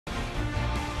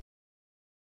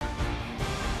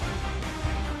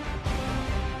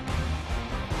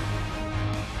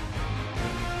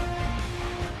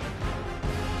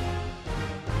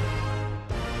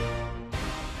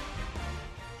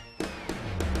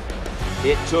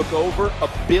It took over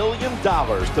 $1 billion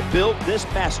to build this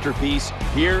masterpiece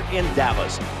here in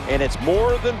Dallas. And it's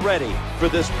more than ready for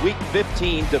this Week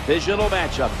 15 divisional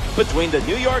matchup between the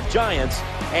New York Giants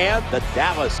and the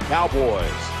Dallas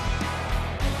Cowboys.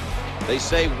 They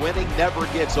say winning never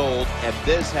gets old, and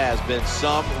this has been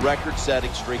some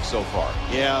record-setting streak so far.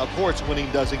 Yeah, of course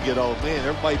winning doesn't get old. Man,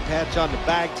 everybody pats you on the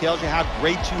back, tells you how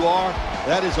great you are.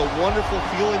 That is a wonderful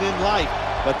feeling in life.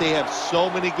 But they have so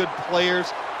many good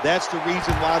players. That's the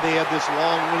reason why they have this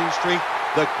long winning streak.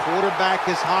 The quarterback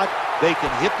is hot. They can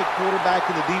hit the quarterback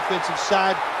in the defensive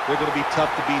side. They're going to be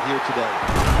tough to beat here today.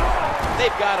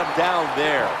 They've got him down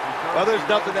there. Well, there's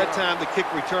nothing that time the kick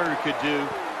returner could do.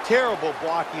 Terrible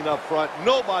blocking up front.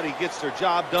 Nobody gets their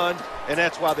job done, and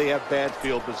that's why they have bad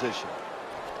field position.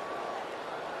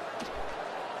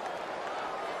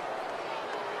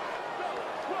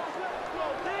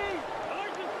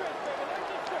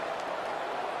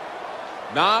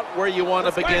 Not where you want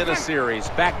to begin a series.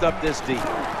 Backed up this deep.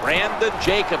 Brandon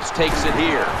Jacobs takes it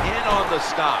here. In on the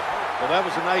stop. Well, that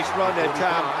was a nice run that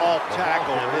time off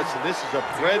tackle. Listen, this is a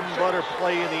bread and butter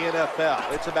play in the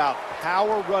NFL. It's about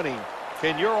power running.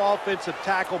 Can your offensive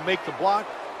tackle make the block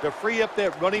to free up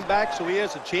that running back so he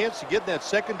has a chance to get in that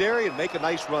secondary and make a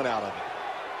nice run out of it?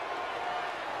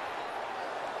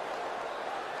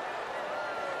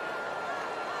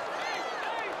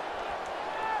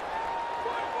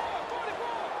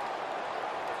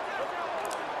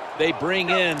 They bring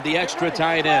in the extra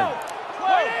tight end.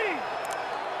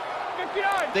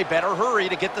 They better hurry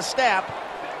to get the snap.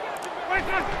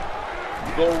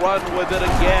 They'll run with it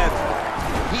again.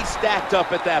 He stacked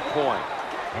up at that point.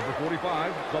 Number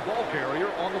 45, the ball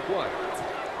carrier on the play.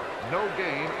 No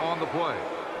gain on the play.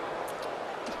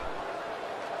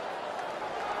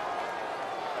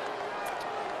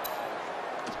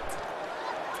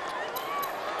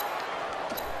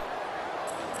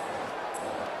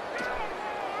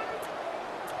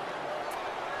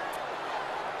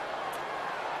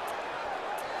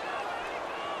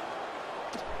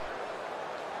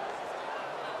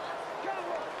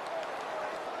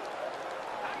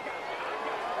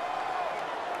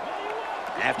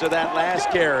 After that last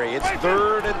carry, it's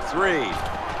 3rd and 3.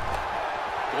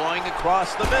 Going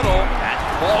across the middle. That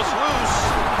ball's loose.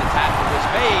 The tackle was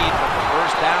made, but the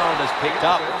first down is picked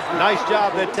up. Nice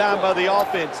job that time by the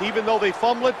offense. Even though they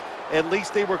fumbled it, at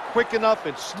least they were quick enough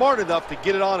and smart enough to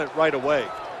get it on it right away.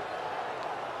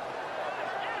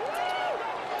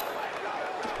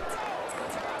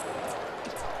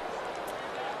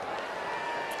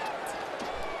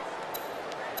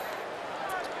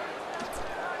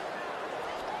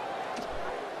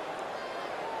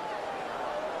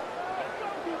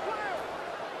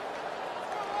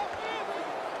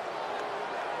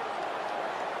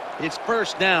 It's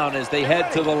first down as they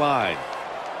head to the line.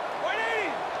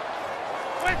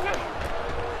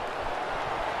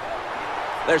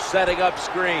 They're setting up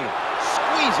screen.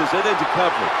 Squeezes it into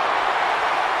coverage.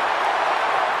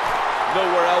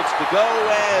 Nowhere else to go,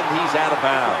 and he's out of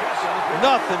bounds.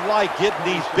 Nothing like getting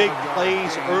these big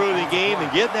plays early in the game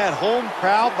and getting that home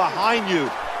crowd behind you.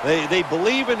 They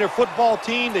believe in their football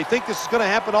team. They think this is going to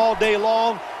happen all day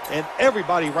long, and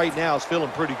everybody right now is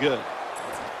feeling pretty good.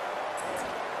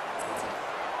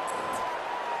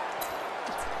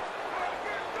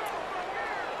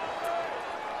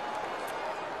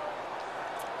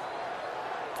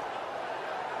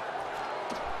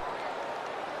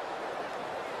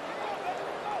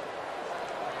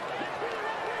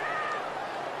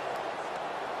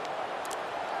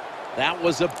 That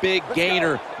was a big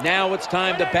gainer. Now it's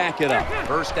time to back it up.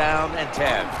 First down and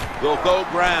 10. They'll go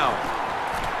ground.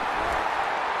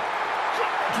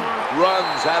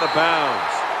 Runs out of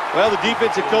bounds. Well, the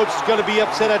defensive coach is going to be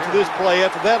upset after this play.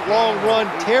 After that long run,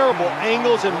 terrible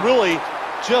angles, and really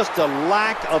just a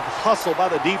lack of hustle by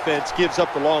the defense gives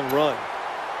up the long run.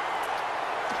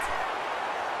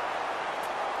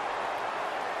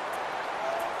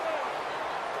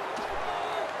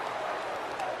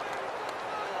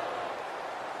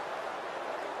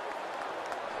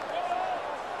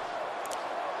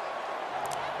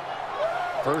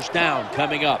 First down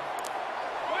coming up.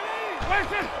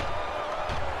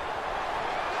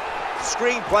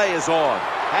 Screenplay is on.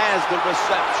 Has the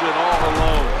reception all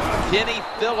alone. Kenny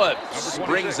Phillips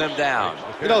brings him down.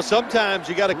 You know, sometimes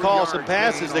you got to call some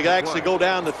passes that actually go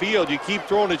down the field. You keep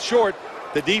throwing it short.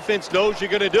 The defense knows you're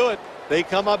going to do it. They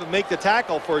come up and make the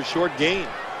tackle for a short gain.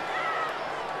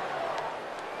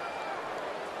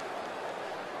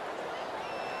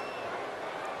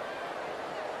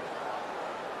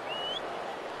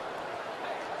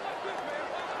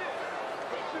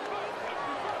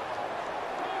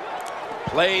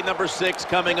 Play number 6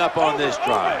 coming up on this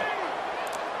drive.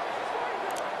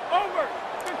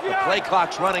 The play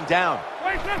clock's running down.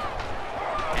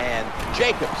 And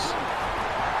Jacobs.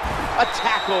 A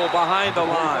tackle behind the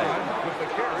line. With the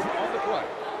carry on the play.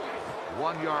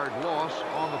 1 yard loss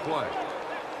on the play.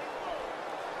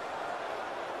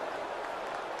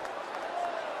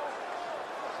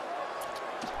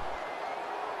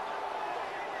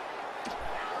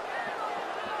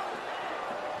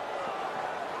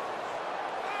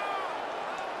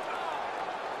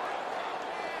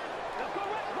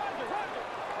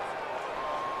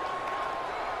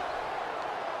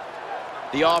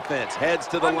 The offense heads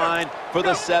to the line for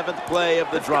the 7th play of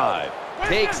the drive.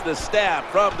 Takes the snap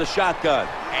from the shotgun,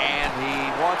 and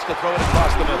he wants to throw it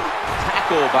across the middle.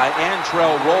 Tackle by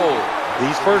Antrell Roll.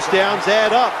 These first downs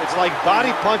add up. It's like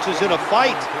body punches in a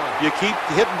fight. You keep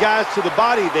hitting guys to the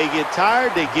body. They get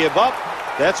tired. They give up.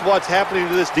 That's what's happening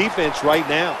to this defense right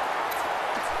now.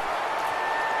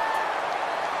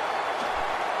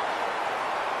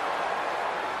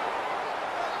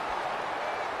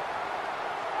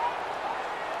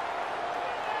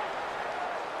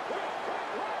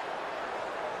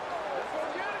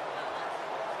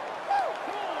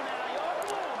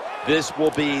 This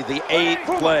will be the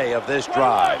 8th play of this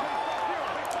drive.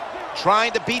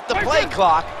 Trying to beat the play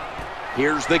clock.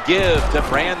 Here's the give to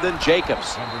Brandon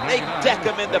Jacobs. They deck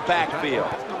him in the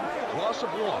backfield. Loss of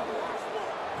 1.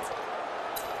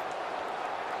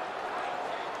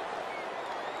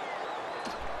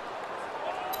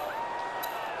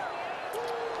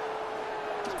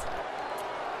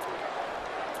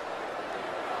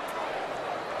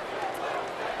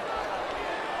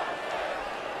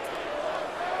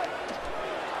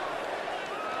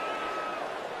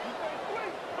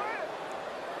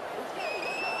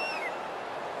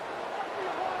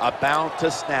 About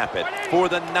to snap it for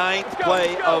the 9th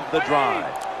play of the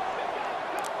drive.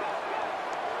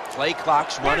 Play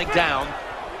clock's running down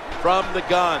from the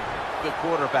gun. The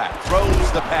quarterback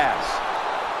throws the pass.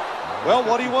 Well,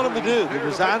 what do you want them to do? They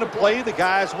design a play. The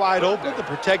guy's wide open. The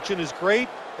protection is great.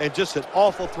 And just an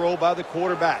awful throw by the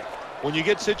quarterback. When you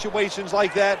get situations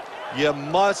like that, you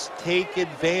must take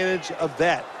advantage of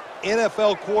that.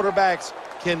 NFL quarterbacks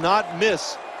cannot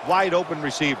miss wide open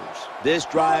receivers. This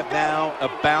drive now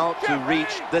about to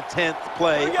reach the 10th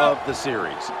play of the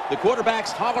series. The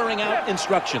quarterback's hollering out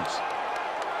instructions.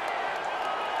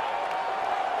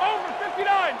 Over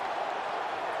 59.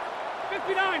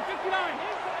 59, 59.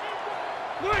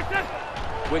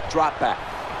 Quick drop back.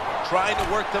 Trying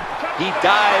to work them. He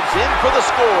dives in for the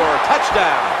score.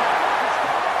 Touchdown.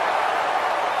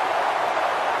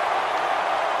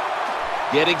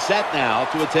 Getting set now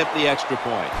to attempt the extra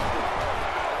point.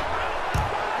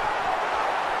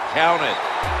 Counted.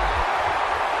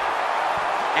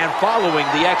 And following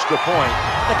the extra point,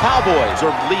 the Cowboys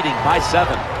are leading by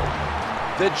 7.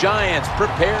 The Giants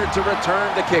prepared to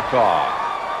return the kickoff.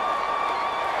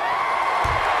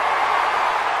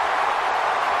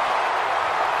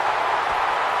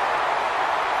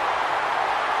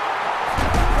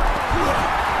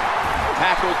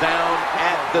 Tackled down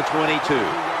at the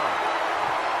 22.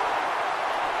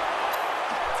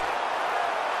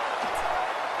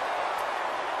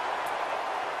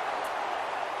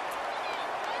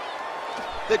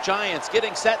 The Giants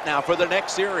getting set now for their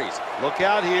next series. Look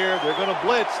out here. They're going to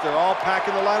blitz. They're all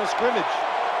packing the line of scrimmage.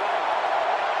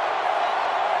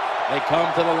 They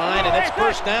come to the line, and it's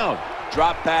first down.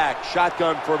 Drop back,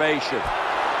 shotgun formation.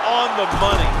 On the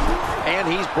money. And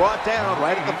he's brought down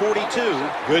right at the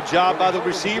 42. Good job by the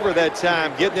receiver that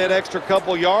time. Getting that extra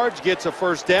couple yards, gets a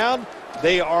first down.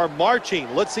 They are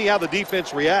marching. Let's see how the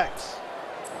defense reacts.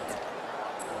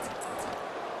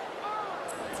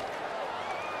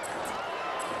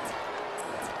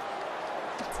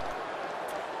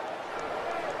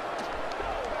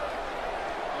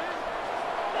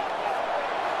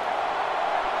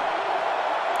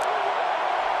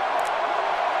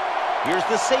 Here's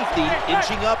the safety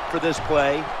inching up for this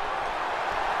play.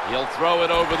 He'll throw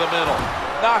it over the middle.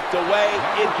 Knocked away,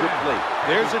 incomplete.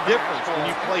 There's a difference. When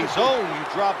you play zone, you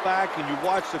drop back and you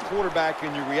watch the quarterback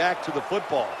and you react to the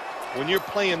football. When you're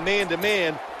playing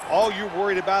man-to-man, all you're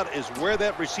worried about is where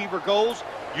that receiver goes.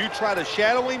 You try to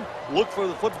shadow him, look for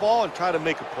the football, and try to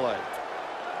make a play.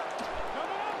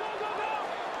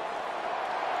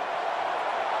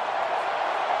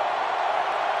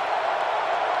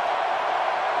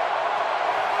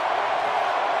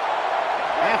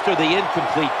 After the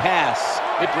incomplete pass,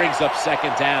 it brings up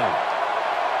second down.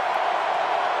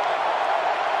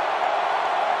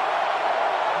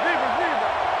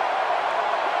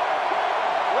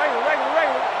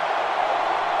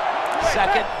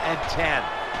 Second and 10.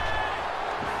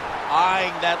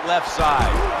 Eyeing that left side,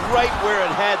 right where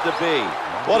it had to be.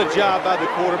 What a job by the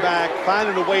quarterback,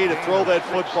 finding a way to throw that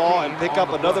football and pick up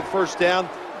another first down.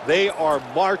 They are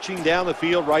marching down the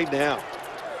field right now.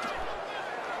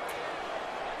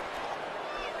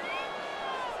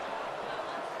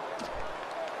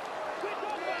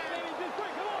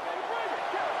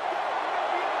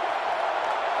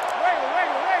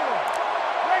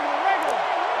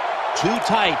 Two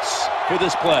tights for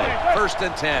this play. 1st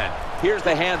and 10. Here's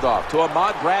the handoff to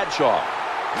Ahmad Bradshaw.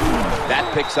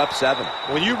 That picks up 7.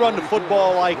 When you run the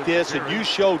football like this and you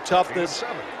show toughness,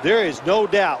 there is no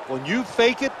doubt when you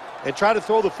fake it and try to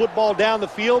throw the football down the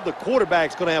field, the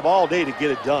quarterback's going to have all day to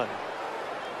get it done.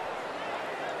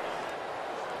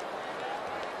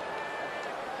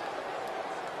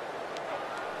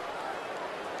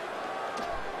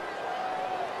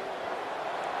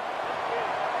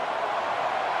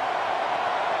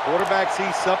 Quarterback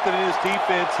sees something in his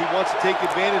defense he wants to take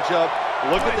advantage of.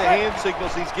 Look at the hand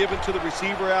signals he's given to the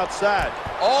receiver outside.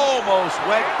 Almost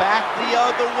went back the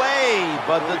other way,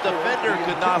 but the defender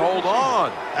could not hold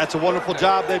on. That's a wonderful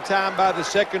job that time by the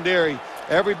secondary.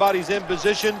 Everybody's in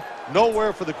position,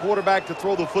 nowhere for the quarterback to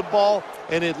throw the football,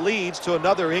 and it leads to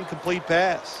another incomplete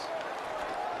pass.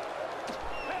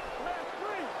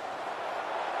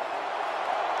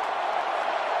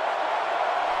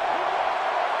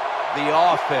 The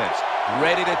offense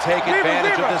ready to take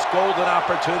advantage of this golden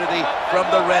opportunity from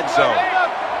the red zone.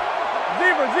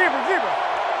 Zebra.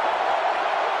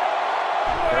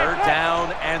 3rd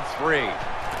down and 3.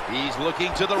 He's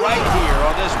looking to the right here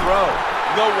on this throw.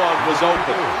 No one was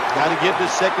open. Got to give the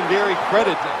secondary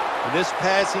credit. In this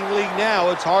passing league now,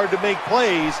 it's hard to make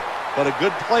plays, but a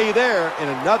good play there and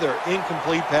another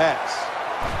incomplete pass.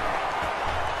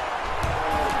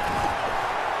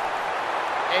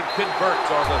 And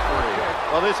converts on the 3.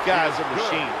 Well, this guy's a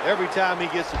machine. Every time he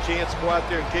gets a chance to go out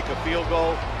there and kick a field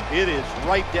goal, it is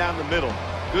right down the middle.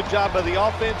 Good job by the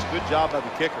offense, good job by the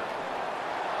kicker.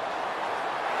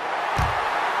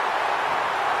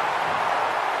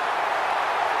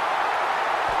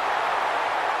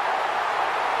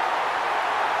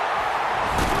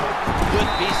 Good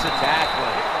piece of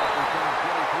tackling.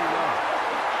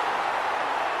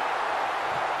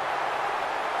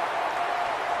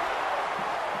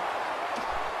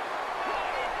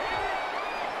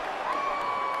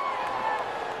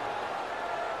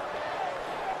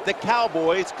 The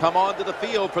Cowboys come onto the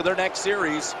field for their next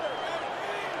series.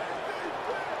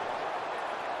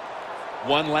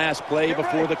 One last play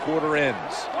before the quarter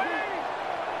ends.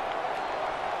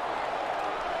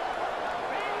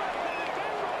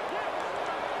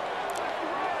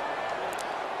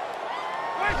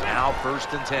 Now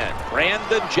 1st and 10.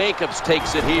 Brandon Jacobs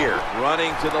takes it here.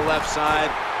 Running to the left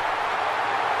side.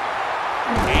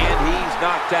 And he's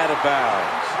knocked out of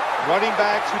bounds. Running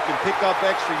backs who can pick up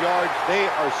extra yards, they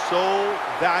are so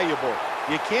valuable.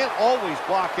 You can't always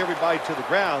block everybody to the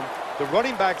ground. The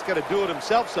running back's got to do it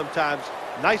himself sometimes.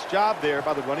 Nice job there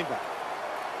by the running back.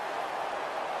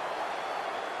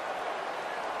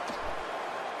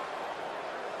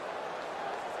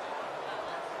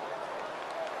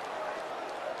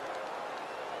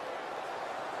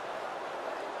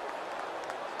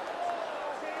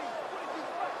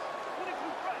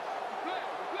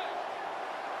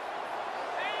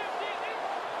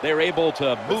 They're able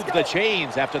to move the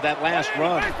chains after that last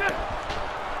run.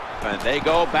 And they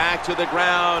go back to the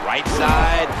ground, right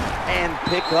side, and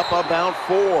pick up about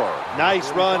 4. Nice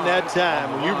run that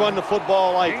time. When you run the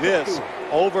football like this,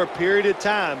 over a period of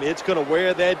time, it's going to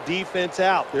wear that defense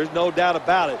out. There's no doubt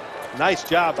about it. Nice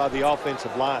job by the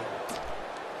offensive line.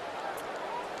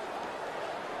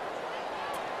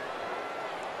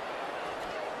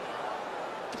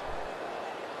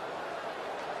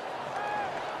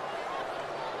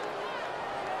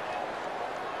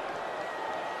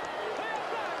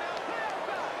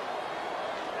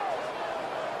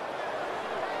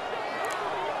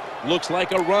 Looks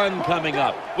like a run coming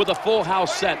up with a full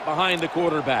house set behind the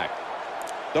quarterback.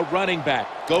 The running back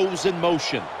goes in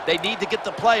motion. They need to get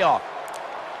the play off.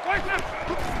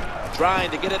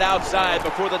 Trying to get it outside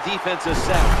before the defense is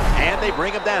set. And they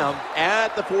bring him down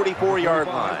at the 44-yard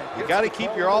line. You got to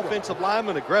keep your offensive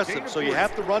lineman aggressive, so you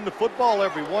have to run the football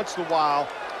every once in a while.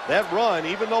 That run,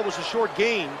 even though it was a short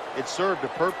gain, it served a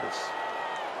purpose.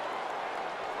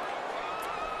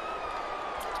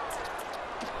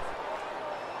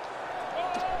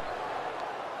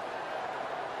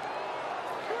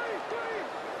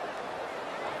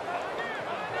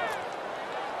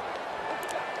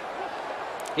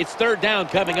 It's 3rd down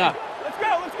coming up. Let's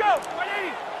go.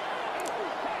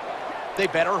 They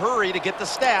better hurry to get the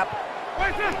snap.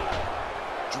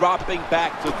 Dropping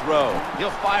back to throw. He'll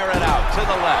fire it out to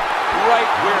the left. Right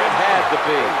where it had to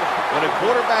be. When a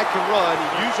quarterback can run,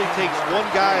 he usually takes one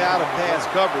guy out of pass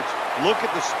coverage. Look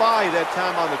at the spy that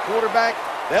time on the quarterback.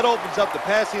 That opens up the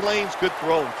passing lanes. Good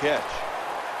throw and catch.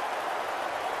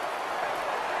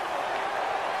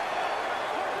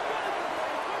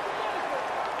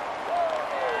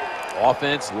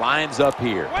 Offense lines up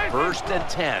here. 1st and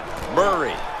 10.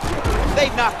 Murray. They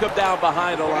knock him down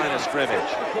behind the line of scrimmage.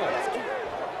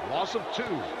 Loss of 2.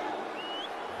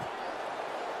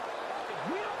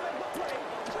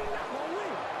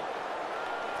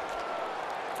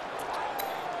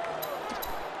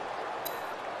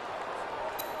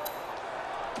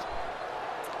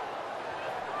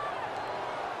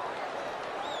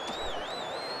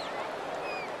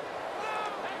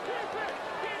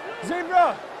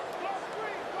 Zebra.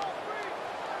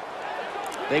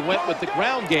 They went with the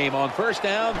ground game on 1st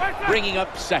down, bringing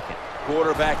up 2nd.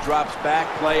 Quarterback drops back,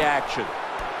 play action.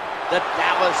 The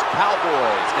Dallas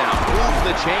Cowboys now move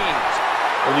the chains.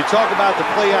 When you talk about the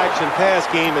play action pass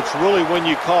game, it's really when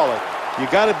you call it. You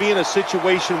got to be in a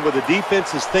situation where the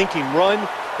defense is thinking run,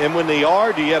 and when they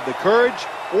are, do you have the courage,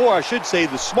 or I should say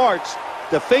the smarts,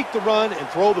 to fake the run and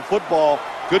throw the football?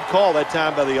 Good call that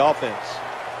time by the offense.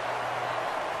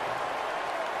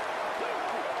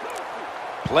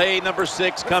 Play number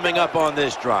 6 coming up on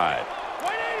this drive.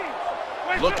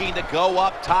 Looking to go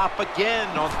up top again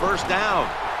on 1st down.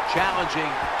 Challenging.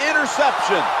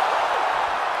 Interception.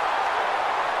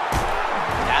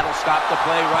 That'll stop the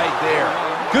play right there.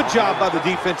 Good job by the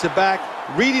defensive back.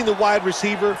 Reading the wide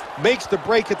receiver, makes the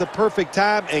break at the perfect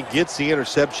time, and gets the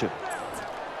interception.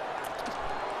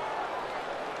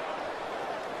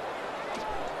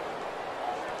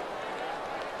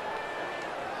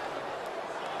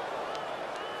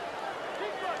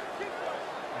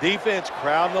 Defense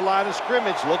crowding the line of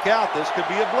scrimmage. Look out, this could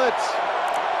be a blitz.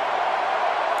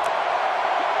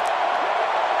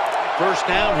 1st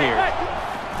down here.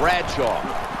 Bradshaw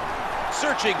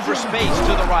searching for space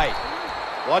to the right.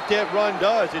 What that run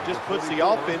does, it just puts the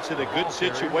offense in a good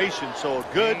situation. So a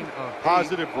good,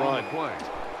 positive run.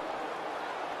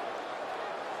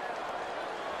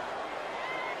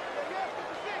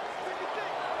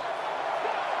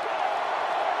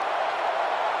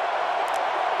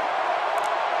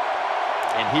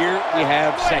 And here we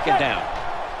have 2nd down.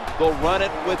 They'll run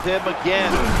it with him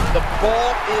again. The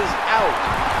ball is out.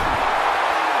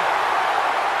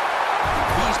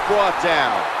 He's brought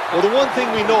down. Well, the one thing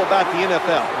we know about the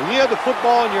NFL, when you have the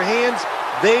football in your hands,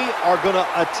 they are going to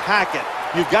attack it.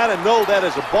 You've got to know that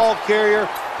as a ball carrier,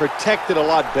 protect it a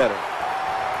lot better.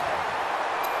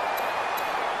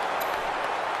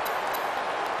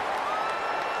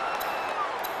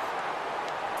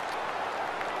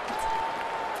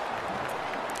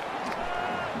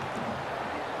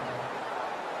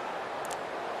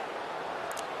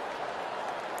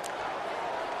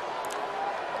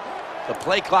 The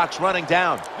play clock's running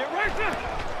down.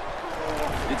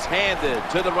 It's handed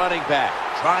to the running back.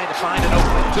 Trying to find an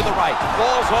opening to the right.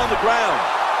 Ball's on the ground.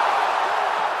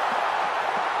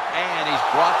 And he's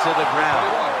brought to the ground.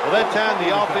 Well, that time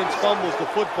the offense fumbles the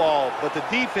football, but the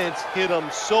defense hit him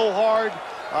so hard,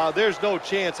 there's no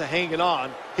chance of hanging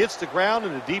on. Hits the ground,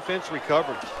 and the defense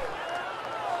recovers.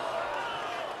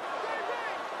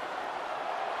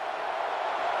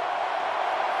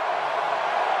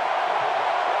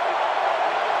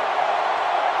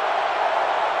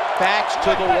 Backs to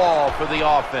the wall for the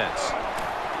offense.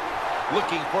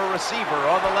 Looking for a receiver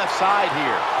on the left side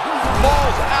here.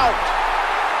 Ball's out.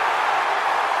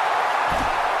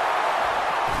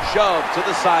 Shoved to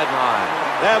the sideline.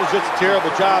 That was just a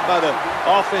terrible job by the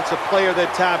offensive player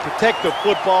that time. Protect the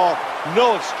football.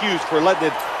 No excuse for letting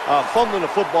it fumbling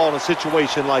the football in a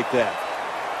situation like that.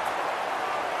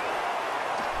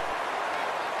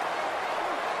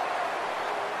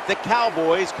 The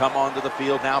Cowboys come onto the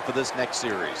field now for this next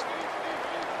series.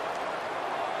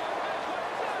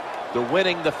 They're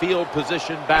winning the field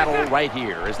position battle right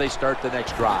here as they start the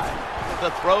next drive.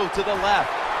 The throw to the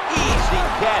left. Easy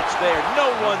catch there.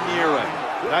 No one near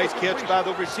him. Nice catch by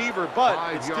the receiver,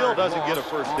 but it still doesn't get a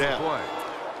 1st down.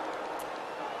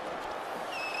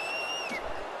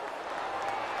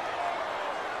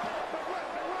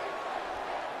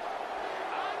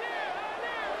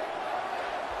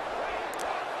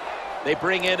 They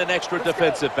bring in an extra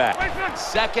defensive back.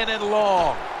 2nd and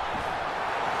long.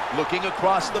 Looking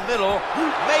across the middle.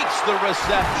 Makes the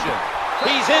reception.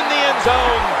 He's in the end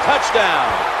zone. Touchdown.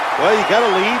 Well, you got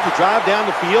to lead. You drive down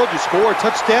the field. You score a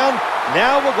touchdown.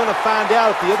 Now we're going to find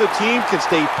out if the other team can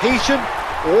stay patient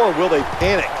or will they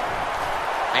panic.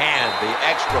 And the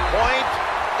extra point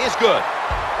is good.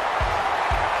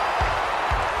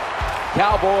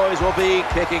 Cowboys will be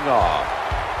kicking off.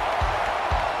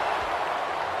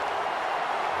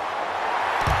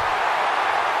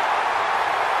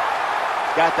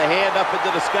 Got the hand up into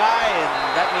the sky, and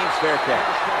that means fair catch.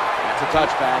 That's a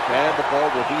touchback, and the ball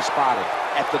will be spotted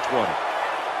at the 20.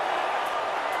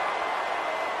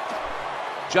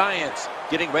 Giants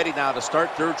getting ready now to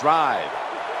start their drive.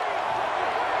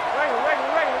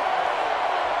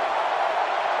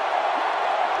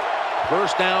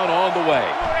 First down on the way.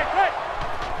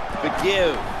 The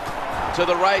give to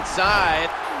the right side.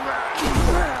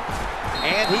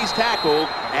 And he's tackled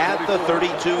at the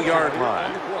 32-yard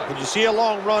line. When you see a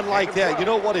long run like that, you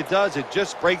know what it does? It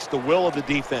just breaks the will of the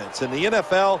defense. In the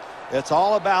NFL, it's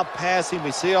all about passing.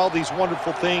 We see all these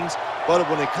wonderful things. But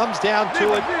when it comes down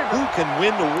to it, who can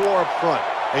win the war up front?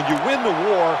 And you win the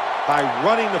war by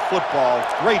running the football.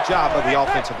 Great job by the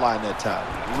offensive line that time.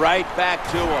 Right back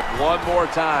to him one more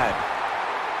time.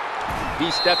 He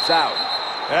steps out.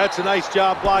 That's a nice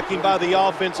job blocking by the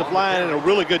offensive line and a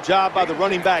really good job by the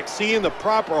running back. Seeing the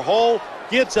proper hole,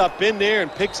 gets up in there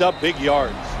and picks up big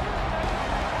yards.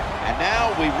 And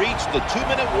now we reach the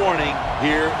 2-minute warning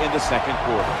here in the second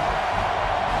quarter.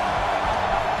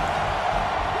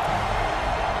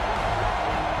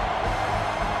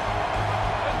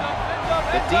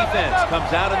 The defense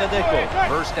comes out in the nickel.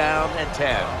 First down and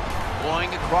 10.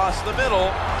 Going across the middle,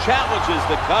 challenges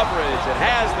the coverage and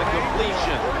has the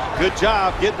completion. Good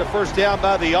job getting the first down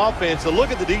by the offense. So look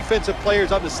at the defensive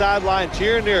players on the sideline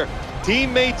cheering their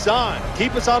teammates on.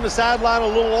 Keep us on the sideline a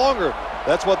little longer.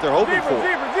 That's what they're hoping for.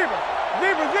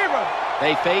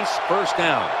 They face first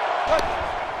down.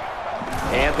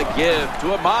 And the give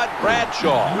to Ahmad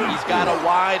Bradshaw. He's got a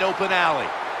wide open alley.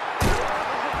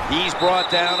 He's brought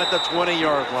down at the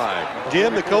 20-yard line.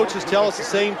 Jim, the coaches tell us the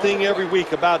same thing every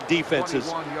week about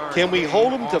defenses. Can we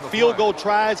hold them to field goal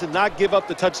tries and not give up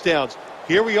the touchdowns?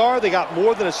 Here we are. They got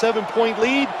more than a 7-point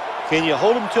lead. Can you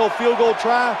hold them to a field goal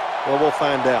try? Well, we'll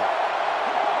find out.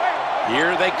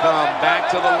 Here they come back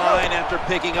to the line after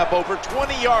picking up over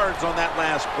 20 yards on that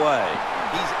last play.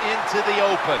 He's into the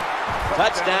open.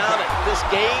 Touchdown. This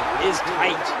game is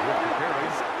tight.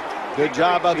 Good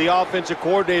job by the offensive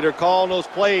coordinator calling those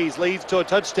plays. Leads to a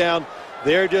touchdown.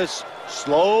 They're just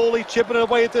slowly chipping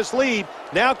away at this lead.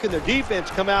 Now can their defense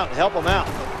come out and help them out?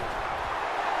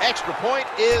 Extra point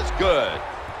is good.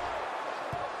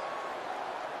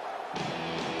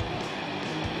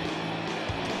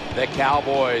 The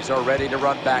Cowboys are ready to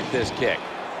run back this kick.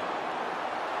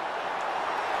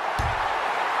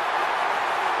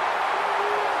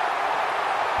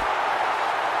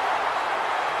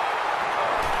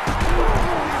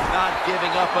 Not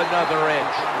giving up another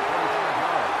inch.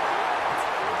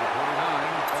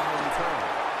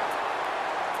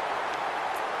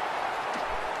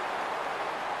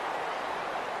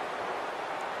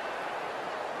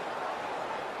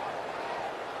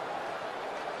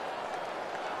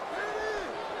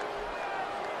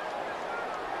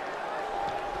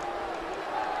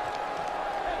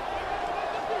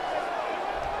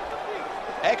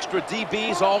 Extra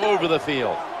DBs all over the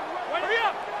field.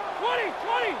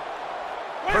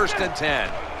 First and 10.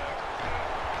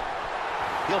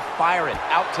 He'll fire it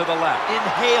out to the left.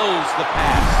 Inhales the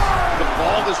pass. The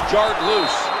ball is jarred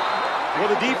loose. Well,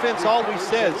 the defense always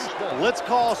says, let's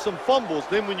cause some fumbles.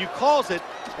 Then when you cause it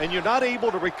and you're not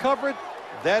able to recover it,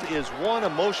 that is one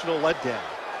emotional letdown.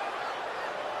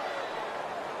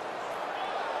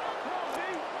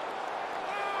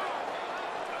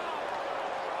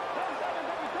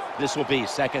 This will be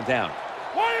second down.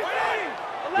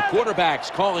 The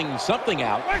quarterback's calling something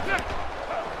out.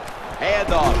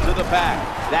 Handoff to the back.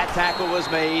 That tackle was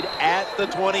made at the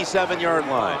 27-yard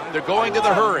line. They're going to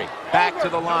the hurry. Back to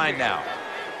the line now.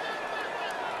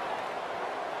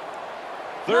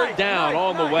 Third down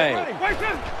on the way.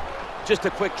 Just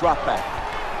a quick drop back.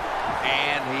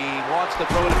 And he wants to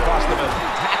throw it across the middle.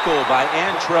 Tackled by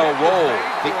Antrell Roll.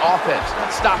 The offense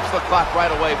stops the clock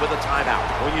right away with a timeout.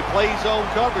 When you play zone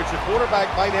coverage, the quarterback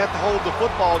might have to hold the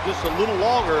football just a little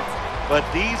longer. But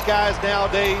these guys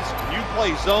nowadays, when you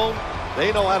play zone,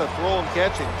 they know how to throw and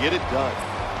catch and get it done.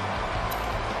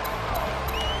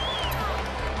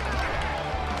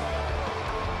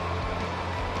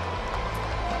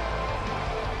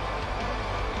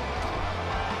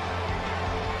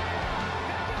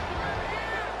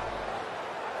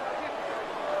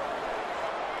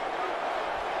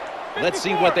 Let's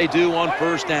see what they do on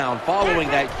first down following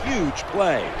that huge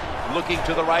play. Looking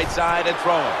to the right side and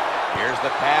throwing. Here's the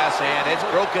pass, and it's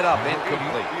broken up,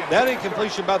 incomplete. That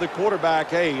incompletion by the quarterback,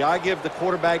 hey, I give the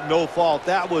quarterback no fault.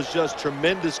 That was just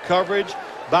tremendous coverage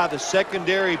by the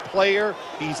secondary player.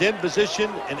 He's in position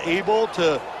and able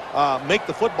to make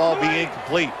the football be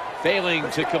incomplete. Failing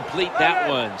to complete that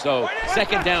one. So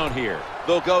second down here.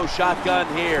 They'll go shotgun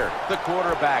here. The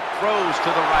quarterback throws to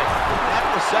the right. That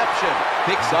reception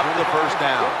picks up the first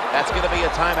down. That's going to be a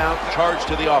timeout charge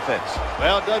to the offense.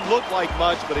 Well, it doesn't look like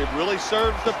much, but it really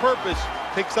serves the purpose.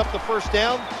 Picks up the first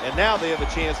down, and now they have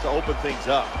a chance to open things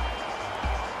up.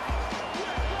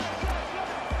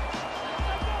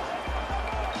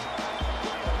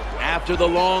 After the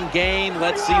long gain,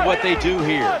 let's see what they do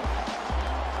here.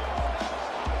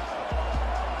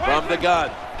 From the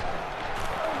gun.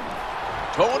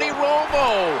 Tony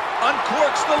Romo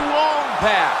uncorks the long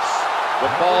pass. The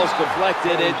ball's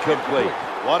deflected, incomplete.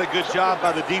 What a good job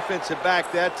by the defensive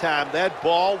back that time. That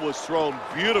ball was thrown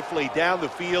beautifully down the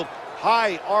field.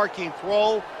 High arcing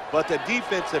throw, but the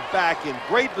defensive back in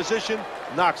great position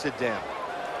knocks it down.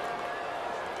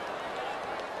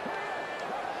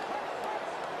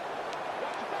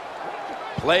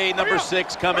 Play number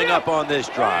 6 coming up on this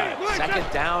drive. Second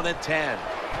down and 10.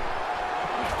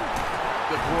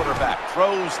 The quarterback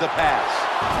throws the pass.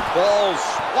 Ball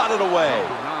swatted away.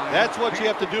 That's what you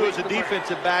have to do as a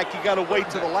defensive back. You got to wait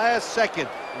to the last second.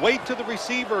 Wait till the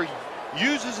receiver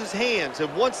uses his hands,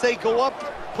 and once they go up,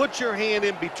 put your hand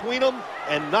in between them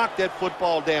and knock that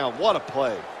football down. What a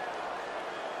play.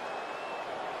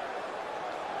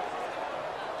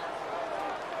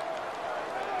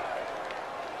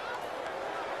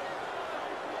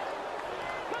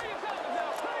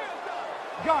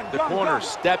 The corners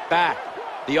step back.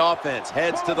 The offense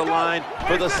heads to the line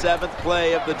for the 7th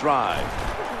play of the drive.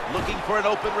 Looking for an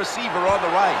open receiver on the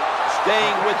right.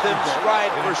 Staying with them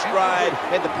stride for stride,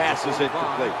 and the pass is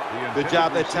incomplete. Good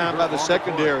job that time by the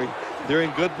secondary. They're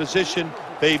in good position.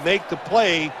 They make the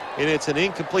play, and it's an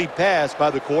incomplete pass by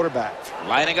the quarterback.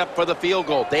 Lining up for the field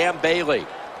goal, Dan Bailey.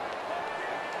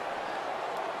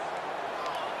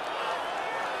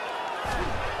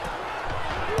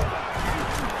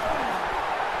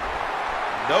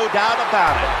 No doubt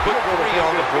about it. Quick 3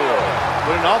 on the board.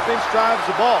 When an offense drives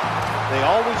the ball, they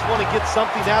always want to get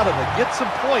something out of it, get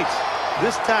some points.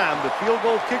 This time, the field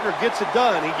goal kicker gets it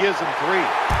done. He gives them 3.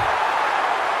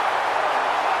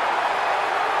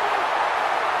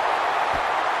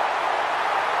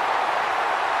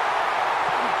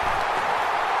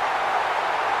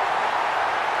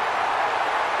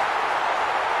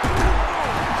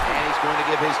 And he's going to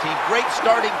give his team great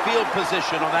starting field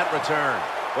position on that return.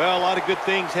 Well, a lot of good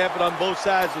things happen on both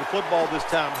sides of the football this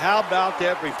time. How about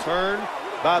that return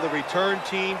by the return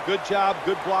team? Good job,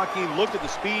 good blocking. Look at the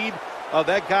speed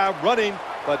of that guy running,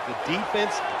 but the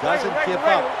defense doesn't give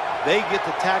up. They get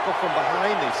the tackle from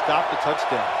behind. They stop the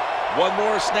touchdown. One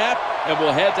more snap, and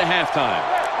we'll head to halftime.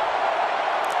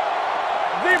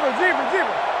 Zebra, zebra,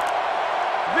 zebra.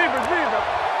 Zebra, zebra.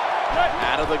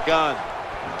 Out of the gun.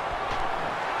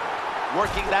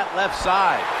 Working that left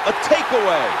side. A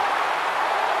takeaway.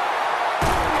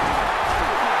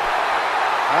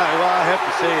 Well, I have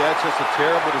to say that's just a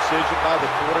terrible decision by the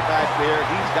quarterback there.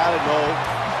 He's got to know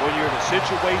when you're in a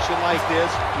situation like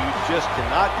this, you just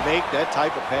cannot make that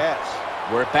type of pass.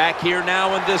 We're back here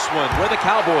now in this one where the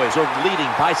Cowboys are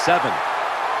leading by 7.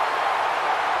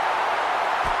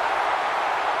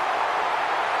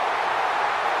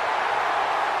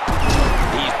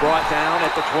 He's brought down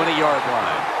at the 20-yard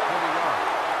line.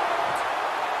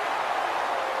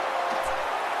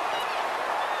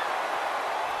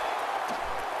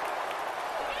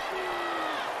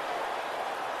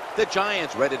 The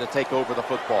Giants ready to take over the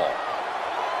football.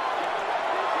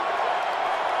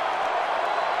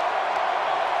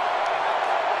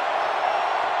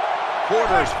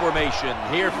 Quarters formation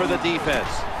here for the defense.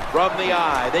 From the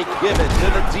eye, they give it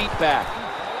to the deep back.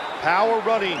 Power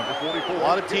running. A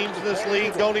lot of teams in this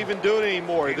league don't even do it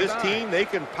anymore. This team, they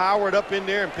can power it up in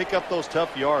there and pick up those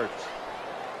tough yards.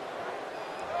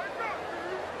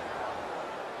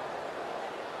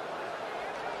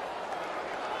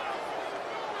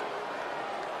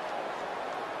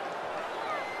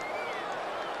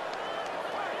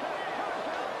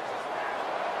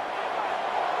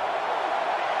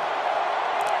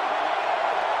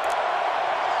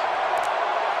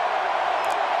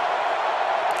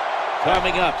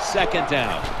 Coming up, second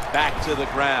down. Back to the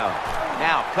ground.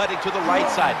 Now cutting to the right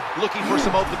side, looking for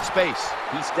some open space.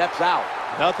 He steps out.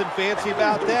 Nothing fancy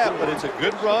about that, but it's a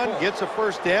good run, gets a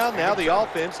first down. Now the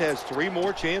offense has 3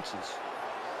 more chances.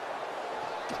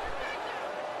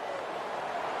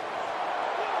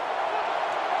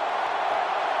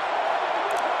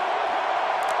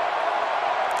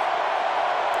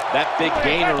 That big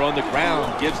gainer on the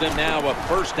ground gives them now a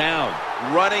first down.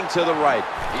 Running to the right.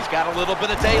 He's got a little bit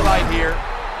of daylight here.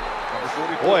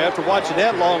 Boy, after watching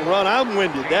that long run, I'm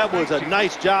winded. That was a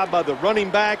nice job by the running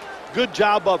back. Good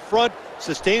job up front.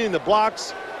 sustaining the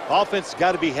blocks. Offense has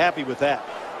got to be happy with that.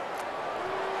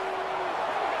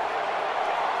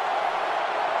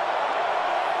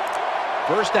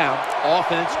 First down,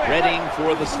 offense readying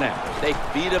for the snap. They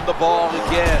feed him the ball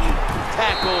again.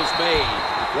 Tackles made.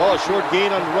 Well, a short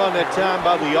gain on the run that time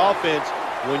by the offense.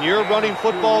 When you're a running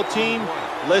football team,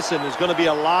 listen, there's going to be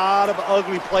a lot of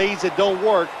ugly plays that don't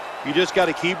work. You just got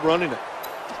to keep running it.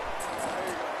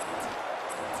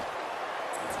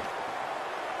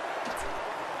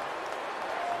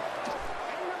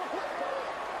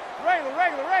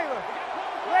 Regular.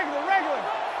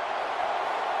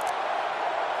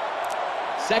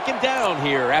 Second down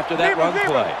here after that run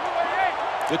play.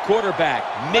 The quarterback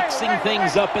mixing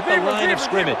things up at the line of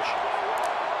scrimmage.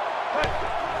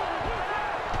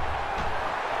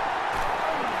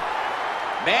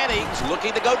 Manning's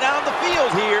looking to go down the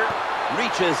field here.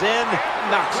 Reaches in,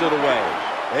 knocks it away.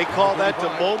 They call that the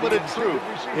moment of truth.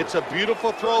 It's a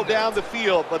beautiful throw down the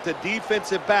field, but the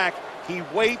defensive back, he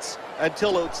waits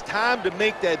until it's time to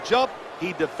make that jump.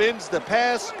 He defends the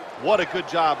pass. What a good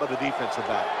job of the defensive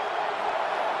back.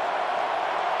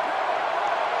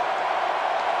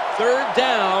 Third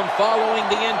down following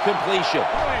the incompletion.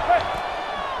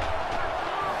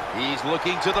 He's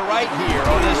looking to the right here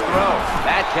on this throw.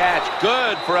 That catch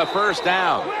good for a first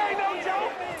down.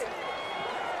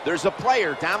 There's a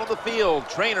player down on the field.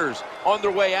 Trainers on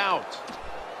their way out.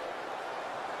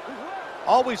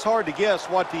 Always hard to guess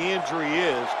what the injury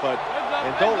is,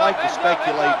 and don't like to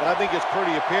speculate, but I think it's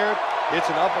pretty apparent. It's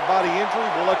an upper body injury.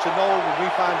 We'll let you know when we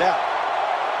find out.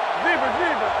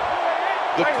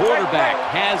 The quarterback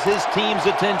has his team's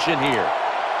attention here.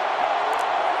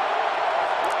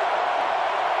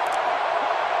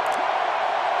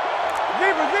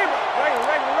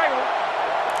 Regular.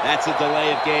 That's a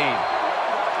delay of game.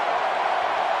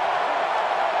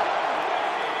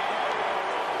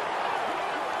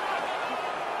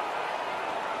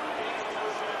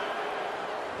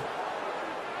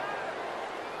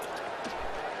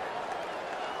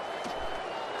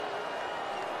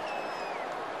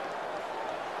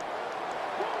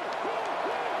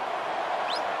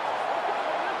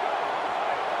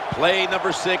 Play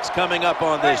number 6 coming up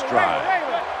on this drive.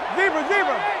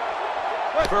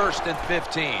 First and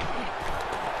 15.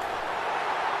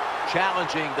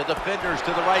 Challenging the defenders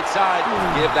to the right side.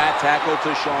 Give that tackle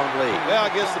to Sean Lee. Well, I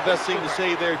guess the best thing to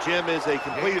say there, Jim, is they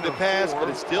completed the pass, but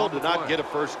it still did not get a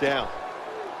first down.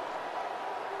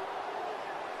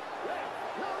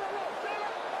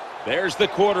 There's the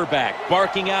quarterback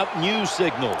barking out new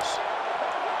signals.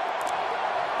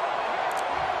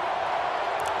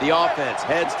 The offense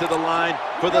heads to the line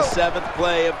for the 7th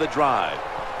play of the drive.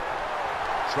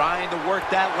 Trying to work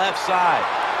that left side.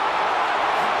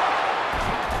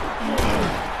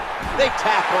 They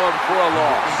tackle him for a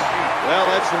loss. Well,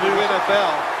 that's the new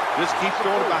NFL. Just keep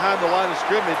throwing it behind the line of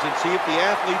scrimmage and see if the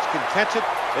athletes can catch it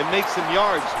and make some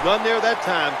yards. None there that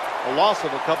time. A loss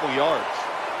of a couple yards.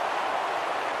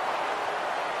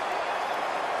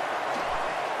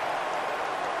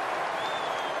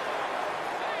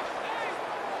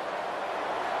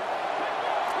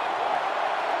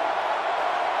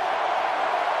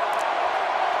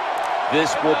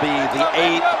 This will be the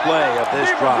 8th play of this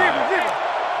drive.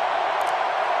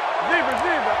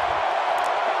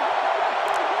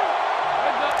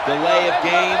 Delay of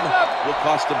game will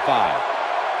cost them 5.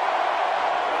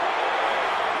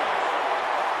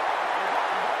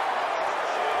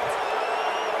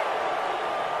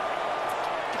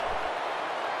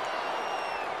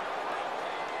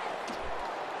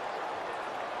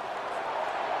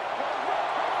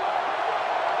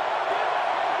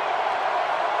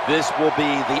 This will be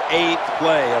the 8th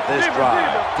play of this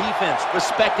drive. Defense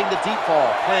respecting the deep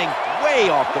ball, playing way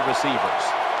off the receivers.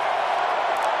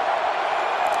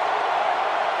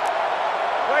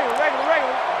 Regular.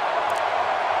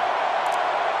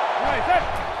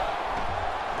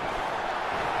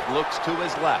 Looks to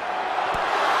his left.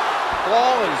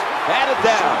 Ball is batted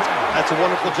down. That's a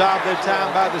wonderful job that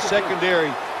time by the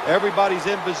secondary. Everybody's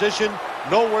in position.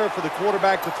 Nowhere for the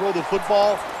quarterback to throw the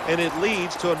football, and it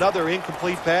leads to another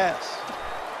incomplete pass.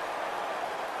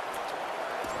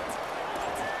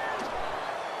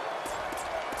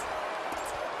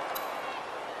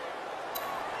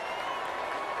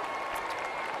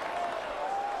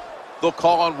 They'll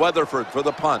call on Weatherford for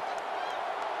the punt.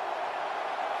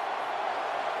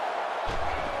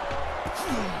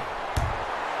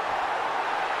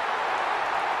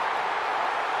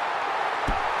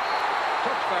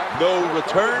 No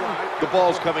return. The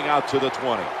ball's coming out to the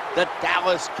 20. The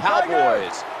Dallas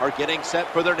Cowboys are getting set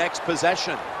for their next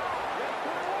possession.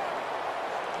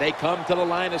 They come to the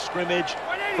line of scrimmage.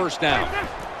 First down.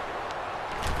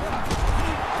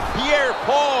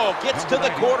 Pierre-Paul gets to the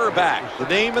quarterback. The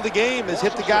name of the game is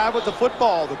hit the guy with the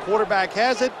football. The quarterback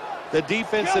has it. The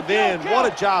defensive end, what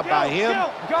a job by him.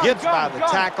 Gets by the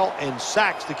tackle and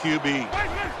sacks the QB.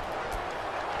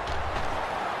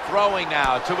 Throwing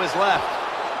now to his left.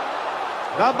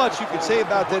 Not much you can say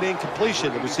about that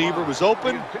incompletion. The receiver was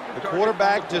open. The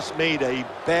quarterback just made a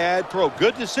bad throw.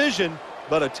 Good decision,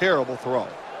 but a terrible throw.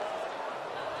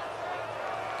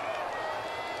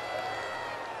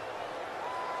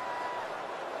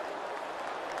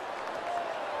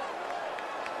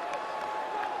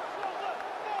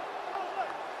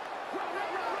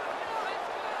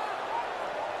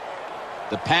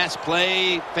 The pass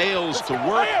play fails to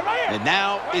work, and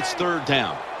now it's third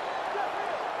down.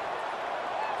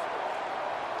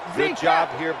 Good job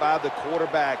here by the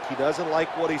quarterback. He doesn't like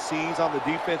what he sees on the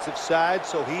defensive side,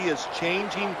 so he is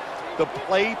changing the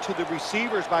play to the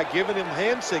receivers by giving him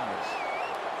hand signals.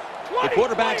 The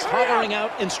quarterback's hollering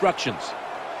out instructions.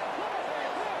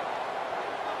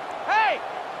 Hey!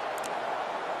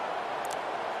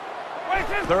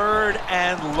 Third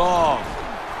and long.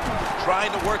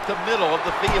 Trying to work the middle of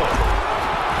the field.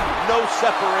 No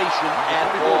separation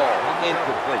at all.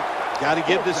 Incomplete. Got to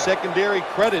give this secondary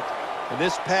credit. In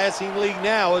this passing league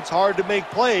now, it's hard to make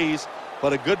plays,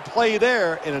 but a good play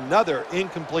there and another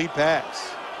incomplete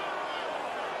pass.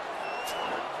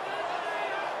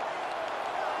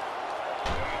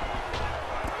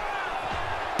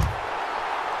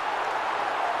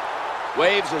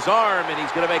 Waves his arm, and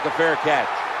he's going to make a fair catch.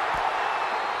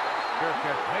 Fair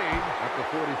catch made at the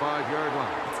 45-yard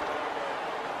line.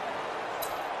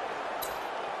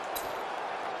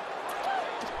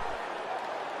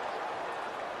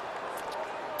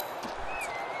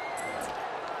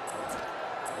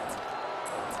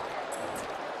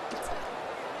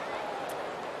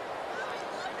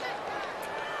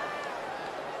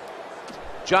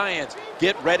 Giants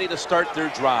get ready to start their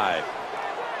drive.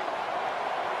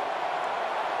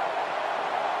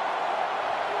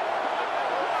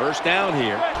 First down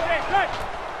here.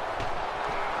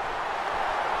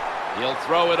 He'll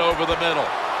throw it over the middle.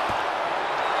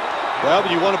 Well,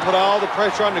 you want to put all the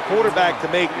pressure on the quarterback to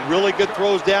make really good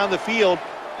throws down the field.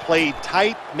 Play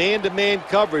tight man-to-man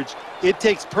coverage. It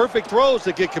takes perfect throws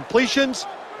to get completions.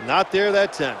 Not there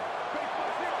that time.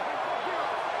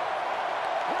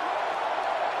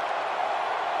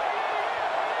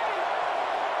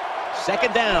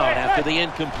 Second down after the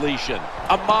incompletion.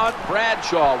 Ahmad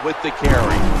Bradshaw with the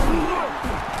carry.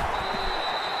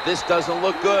 This doesn't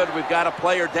look good. We've got a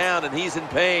player down, and he's in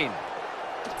pain.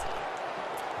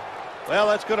 Well,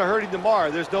 that's going to hurt him tomorrow.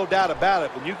 There's no doubt about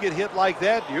it. When you get hit like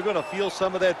that, you're going to feel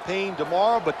some of that pain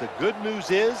tomorrow. But the good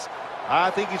news is, I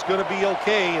think he's going to be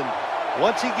okay. And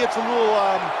once he gets a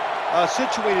little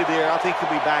situated there, I think he'll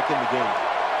be back in the game.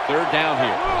 Third down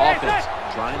here. Offense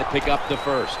trying to pick up the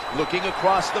first. Looking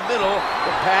across the middle.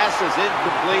 The pass is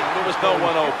incomplete. There was no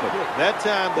one open. That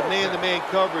time, the man-to-man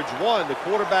coverage won. The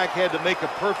quarterback had to make a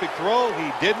perfect throw.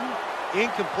 He didn't.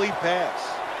 Incomplete pass.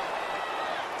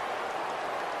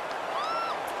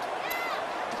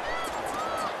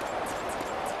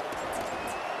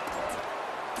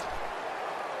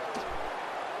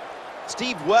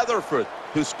 Steve Weatherford,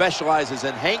 who specializes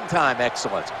in hang time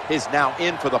excellence, is now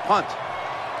in for the punt.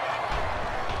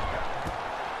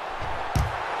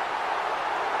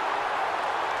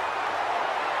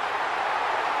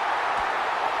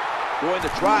 Going to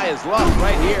try his luck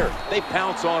right here. They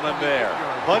pounce on him there.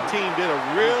 Punt team did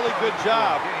a really good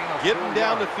job getting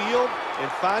down the field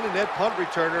and finding that punt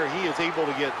returner. He is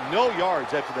able to get no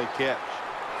yards after they catch.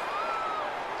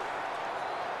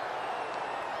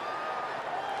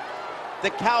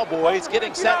 The Cowboys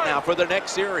getting set now for their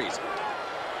next series.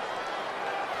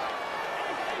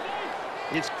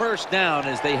 It's first down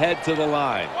as they head to the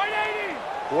line.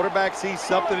 Quarterback sees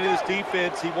something in his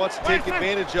defense he wants to take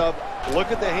advantage of.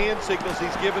 Look at the hand signals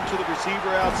he's given to the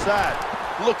receiver outside.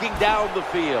 Looking down the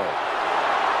field.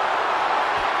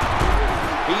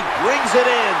 He brings it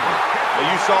in. Well,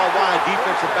 you saw why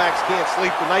defensive backs can't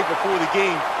sleep the night before the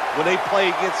game when they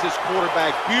play against this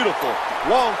quarterback. Beautiful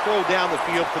long throw down the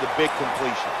field for the big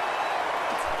completion.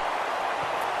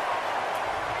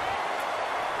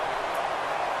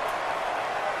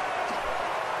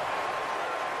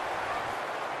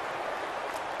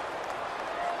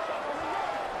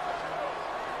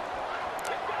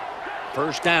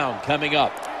 First down coming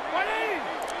up.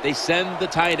 They send the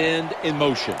tight end in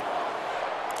motion.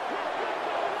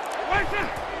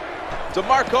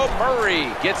 DeMarco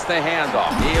Murray gets the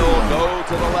handoff. He'll go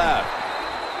to the left.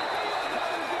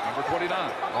 Number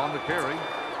 29 on the carry.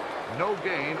 No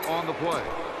gain on the play.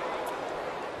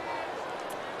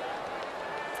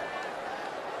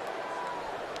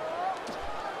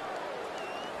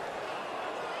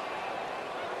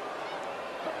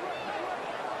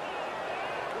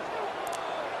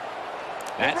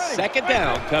 That's second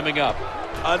down coming up.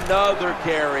 Another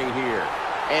carry here.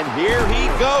 And here he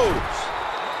goes.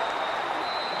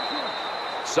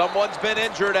 Someone's been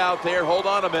injured out there. Hold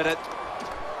on a minute.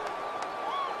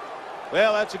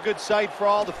 Well, that's a good sight for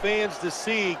all the fans to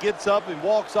see. He gets up and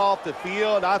walks off the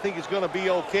field. I think he's going to be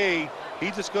okay.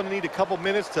 He's just going to need a couple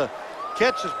minutes to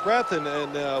catch his breath, and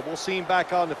we'll see him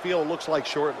back on the field, it looks like,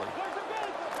 shortly.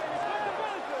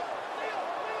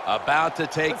 About to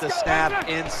take the snap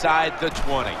inside the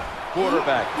 20.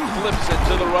 Quarterback flips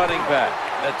it to the running back.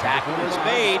 The tackle is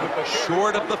made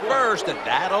short of the first, and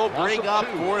that'll bring up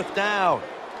fourth down.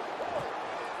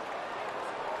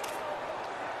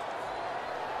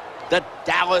 The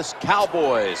Dallas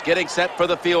Cowboys getting set for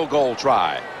the field goal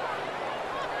try.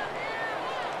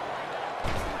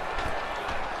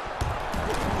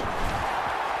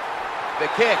 The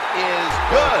kick is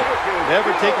good.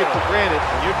 Never take it for granted.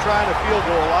 When you're trying a field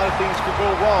goal, a lot of things could go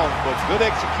wrong, but good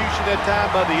execution that time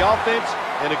by the offense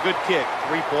and a good kick.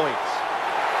 3 points.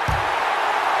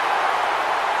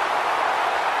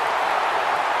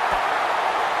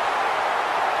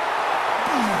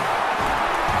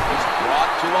 He's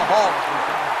brought to a halt.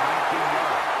 19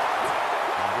 yards.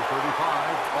 Number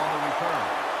 35 on the return.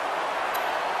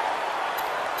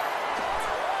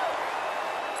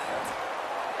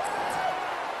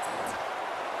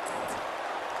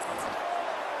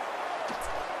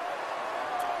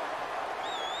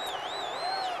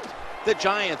 The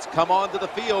Giants come onto the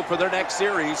field for their next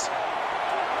series.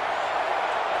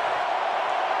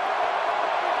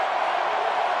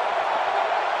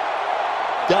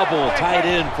 Double tight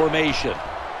end formation.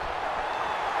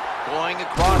 Going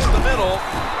across the middle.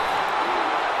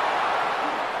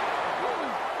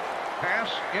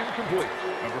 Pass incomplete.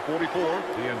 Number 44,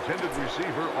 the intended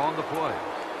receiver on the play.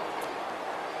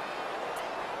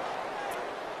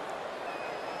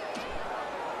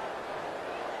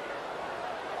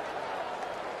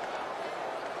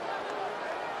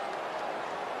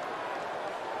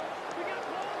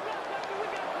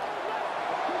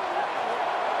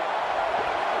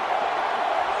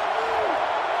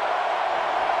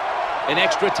 An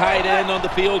extra tight end on the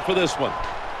field for this one.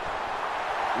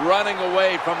 Running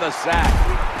away from the sack.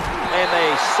 And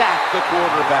they sack the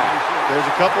quarterback. There's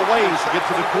a couple ways to get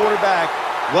to the quarterback.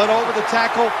 Run over the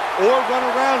tackle or run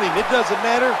around him. It doesn't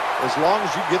matter as long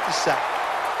as you get the sack.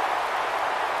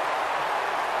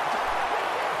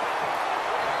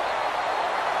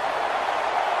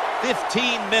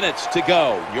 "15 minutes to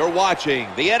go. You're watching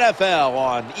the NFL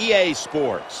on EA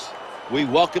Sports. We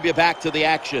welcome you back to the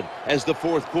action as the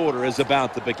fourth quarter is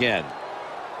about to begin.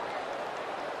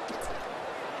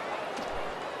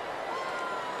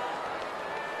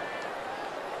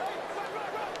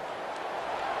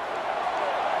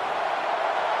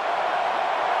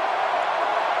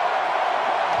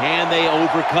 Can they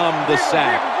overcome the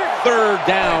sack? Third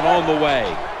down on the way.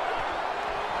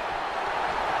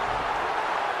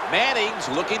 Manning's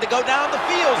looking to go down the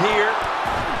field here,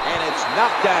 and it's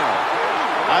knocked down.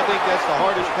 I think that's the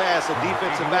hardest pass a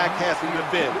defensive back has to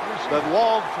defend. The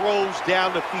long throws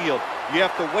down the field. You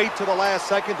have to wait till the last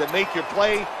second to make your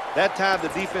play. That time the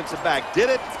defensive back did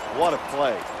it. What a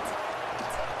play.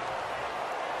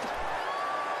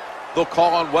 They'll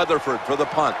call on Weatherford for the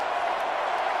punt.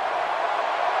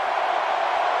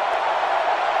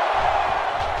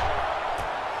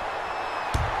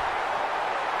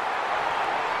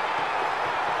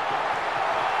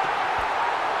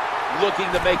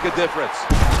 Looking to make a difference.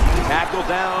 Tackle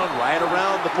down right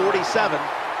around the 47.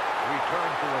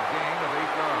 Return for a gain of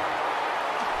 8 yards.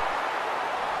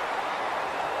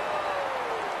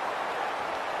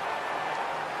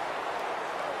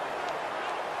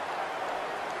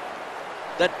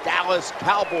 The Dallas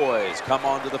Cowboys come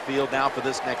onto the field now for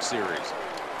this next series.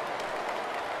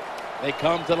 They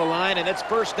come to the line, and it's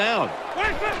first down.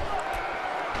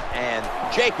 And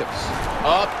Jacobs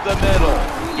up the middle,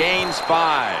 gains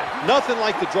 5. Nothing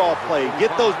like the draw play.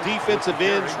 Get those defensive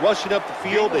ends rushing up the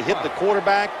field to hit the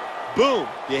quarterback. Boom,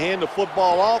 you hand the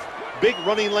football off. Big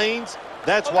running lanes.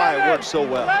 That's why it works so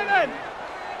well.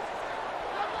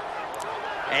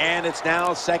 And it's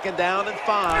now second down and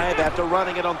 5 after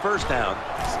running it on first down.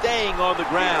 Staying on the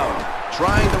ground,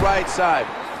 trying the right side.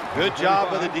 Good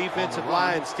job of the defensive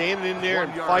line standing in there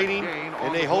and fighting,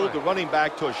 and they hold the running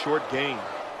back to a short gain.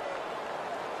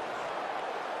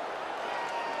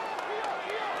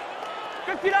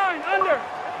 Under.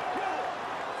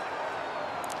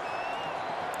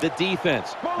 The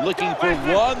defense looking for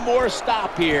one more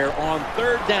stop here on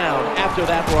third down after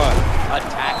that run. A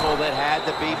tackle that had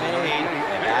to be made,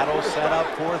 and that'll set up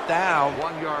fourth down.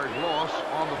 1 yard loss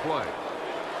on the play.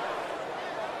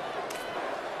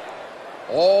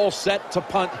 All set to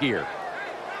punt here.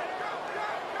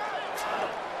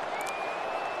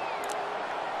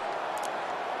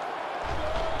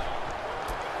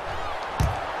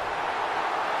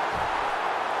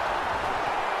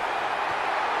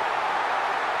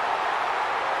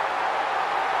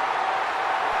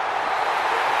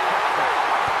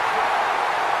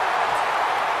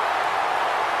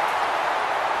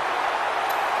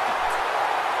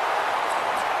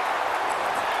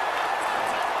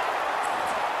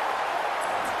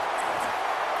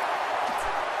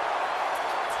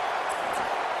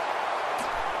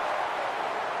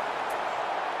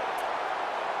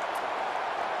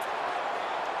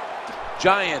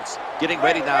 Giants getting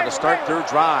ready now to start their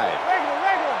drive.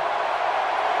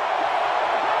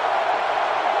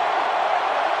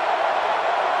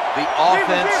 The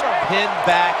offense pinned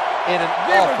back in an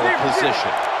awful position.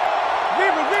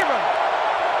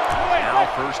 Now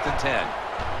 1st and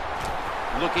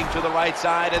 10. Looking to the right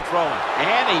side and throwing.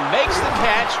 And he makes the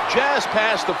catch just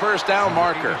past the first down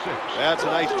marker. That's a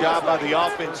nice job by the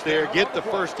offense there. Get the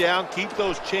first down, keep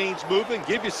those chains moving,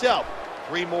 give yourself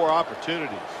 3 more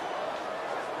opportunities.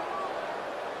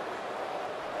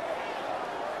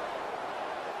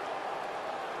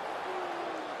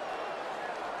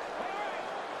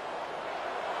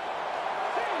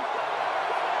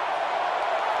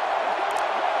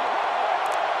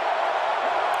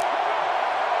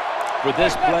 For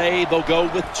this play, they'll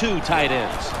go with 2 tight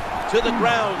ends. To the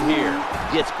ground here.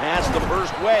 Gets past the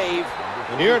first wave.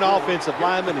 When you're an offensive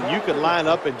lineman and you can line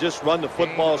up and just run the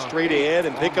football straight ahead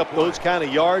and pick up those kind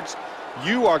of yards,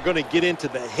 you are going to get into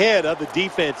the head of the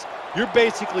defense. You're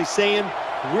basically saying,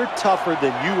 we're tougher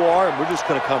than you are, and we're just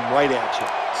going to come right at you.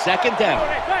 2nd down.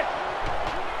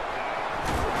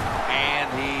 And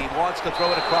he wants to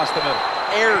throw it across the middle.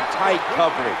 Airtight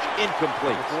coverage.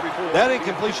 Incomplete. That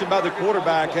incompletion by the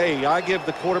quarterback, hey, I give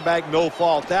the quarterback no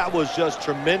fault. That was just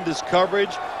tremendous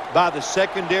coverage by the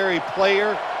secondary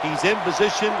player. He's in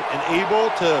position and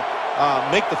able to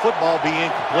make the football be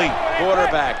incomplete.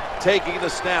 Quarterback taking the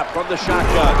snap from the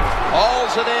shotgun.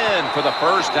 Hauls it in for the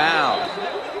first down.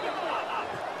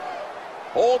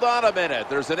 Hold on a minute.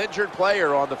 There's an injured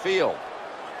player on the field.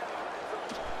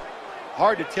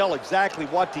 Hard to tell exactly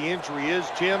what the injury is,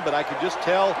 Jim, but I could just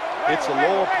tell it's the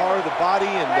lower part of the body,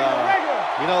 and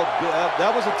you know,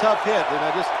 that was a tough hit, and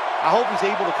I hope he's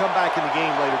able to come back in the game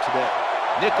later today.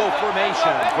 Nickel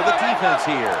formation for the defense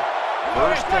here.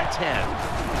 1st and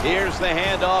 10. Here's the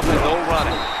handoff, and they'll run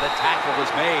it. The tackle is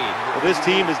made. Well, this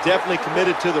team is definitely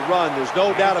committed to the run. There's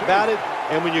no doubt about it,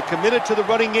 and when you're committed to the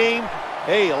running game,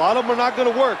 hey, a lot of them are not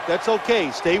going to work. That's okay.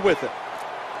 Stay with it.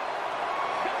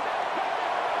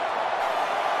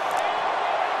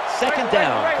 2nd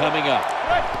down coming up.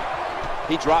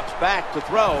 He drops back to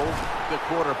throw. The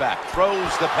quarterback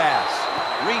throws the pass.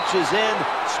 Reaches in,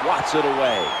 swats it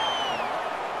away.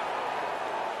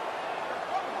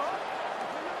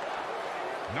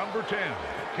 Number 10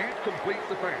 can't complete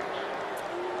the pass.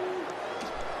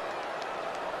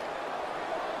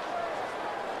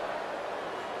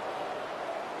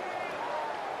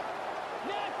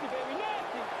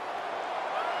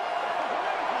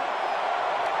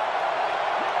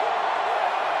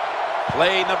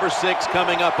 Play number 6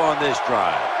 coming up on this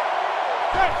drive.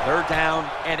 3rd down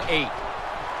and 8.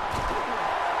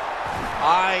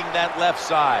 Eyeing that left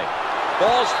side.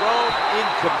 Ball's thrown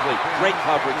incomplete. Great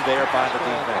coverage there by the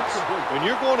defense. When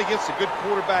you're going against a good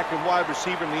quarterback and wide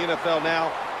receiver in the NFL now,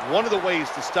 one of the ways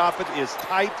to stop it is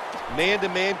tight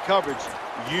man-to-man coverage.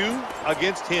 You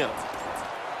against him.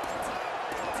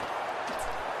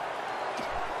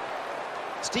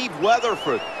 Steve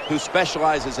Weatherford, who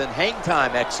specializes in hang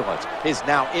time excellence, is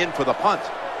now in for the punt.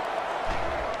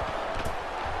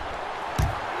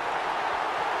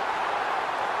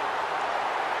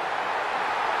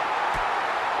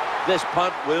 This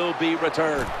punt will be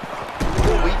returned.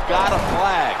 We've got a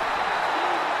flag.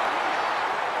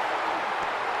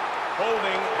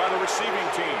 Holding by the receiving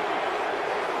team.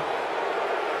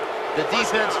 The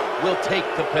defense will take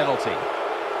the penalty.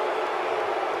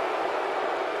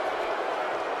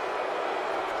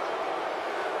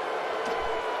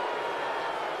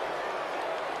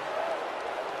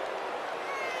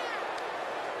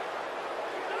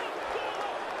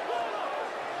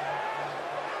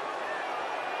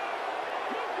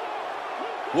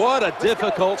 What a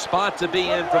difficult spot to be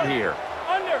in from here.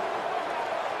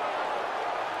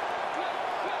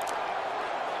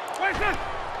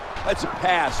 That's a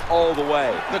pass all the way.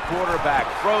 The quarterback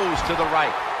throws to the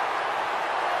right.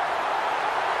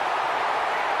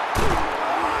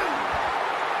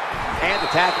 And the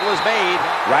tackle is made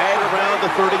right around the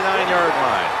 39-yard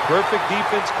line. Perfect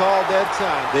defense call that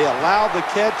time. They allowed the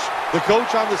catch. The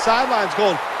coach on the sidelines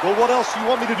going, well, what else do you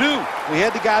want me to do? We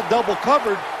had the guy double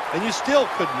covered, and you still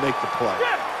couldn't make the play.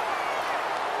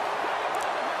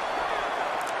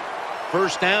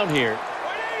 1st down here.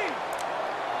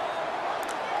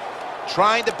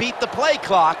 Trying to beat the play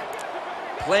clock.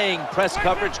 Playing press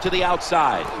coverage to the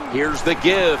outside. Here's the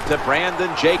give to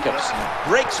Brandon Jacobs.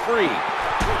 Breaks free.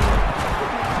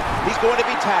 He's going to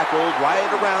be tackled right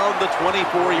around the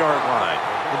 24-yard line.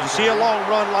 When you see a long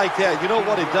run like that, you know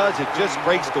what it does? It just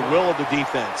breaks the will of the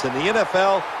defense. In the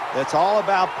NFL, that's all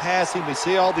about passing. We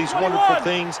see all these wonderful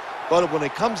things, but when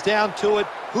it comes down to it,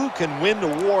 who can win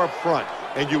the war up front?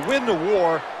 And you win the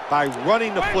war by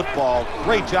running the football.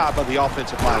 Great job by the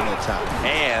offensive line that time.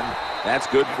 And that's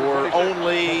good for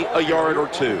only a yard or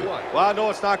two. Well, I know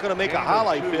it's not going to make a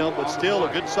highlight film, but still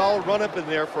a good solid run up in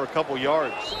there for a couple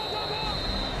yards.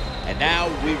 And now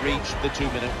we reach the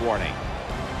 2-minute warning.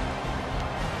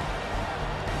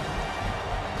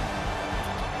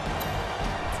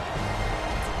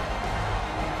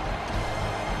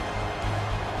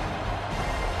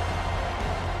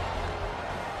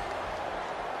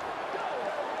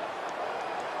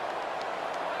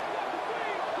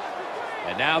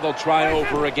 And now they'll try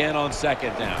over again on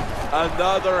second down.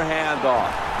 Another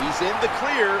handoff. He's in the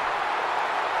clear.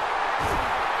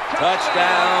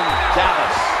 Touchdown,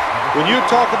 Dallas. When you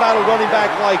talk about a running back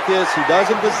like this, he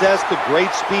doesn't possess the great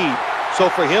speed.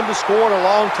 So for him to score a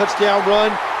long touchdown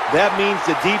run, that means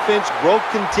the defense broke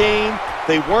contain.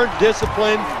 They weren't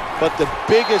disciplined, but the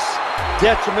biggest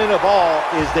detriment of all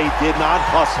is they did not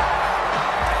hustle.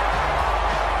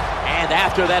 And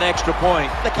after that extra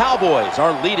point, the Cowboys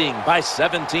are leading by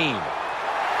 17.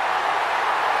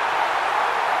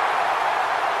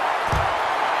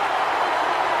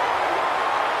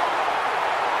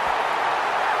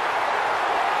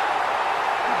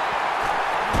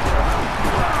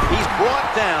 He's brought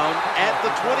down at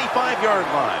the 25-yard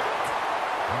line.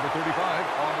 Number 35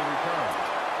 on the return.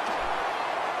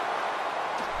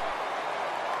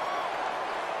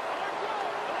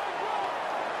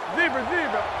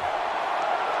 Zebra.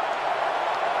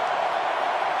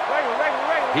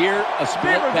 Here, a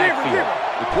split backfield.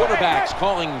 The quarterback's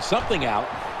calling something out.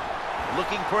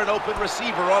 Looking for an open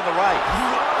receiver on the right.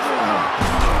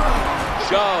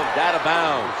 Shoved out of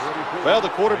bounds. Well, the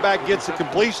quarterback gets the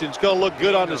completion. It's going to look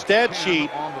good on the stat sheet,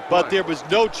 but there was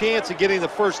no chance of getting the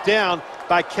first down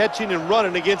by catching and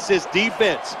running against this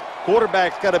defense.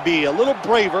 Quarterback's got to be a little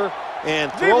braver and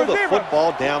throw the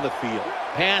football down the field.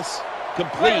 Pass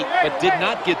complete, but did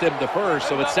not get them the first,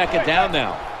 so it's second down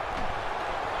now.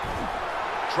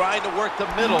 Trying to work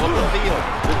the middle of the field.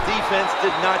 The defense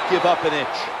did not give up an inch.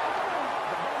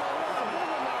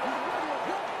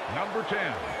 Number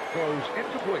 10 goes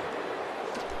incomplete.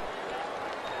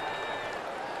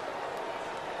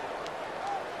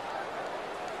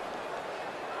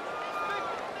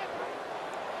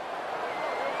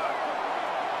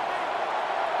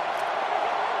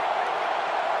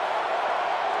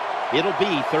 It'll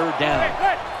be third down.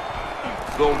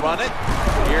 They'll run it.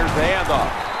 Here's the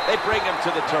handoff. They bring him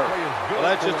to the turf. Well,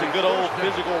 that's just a good old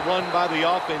physical run by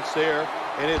the offense there,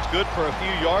 and it's good for a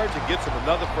few yards and gets them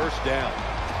another first down.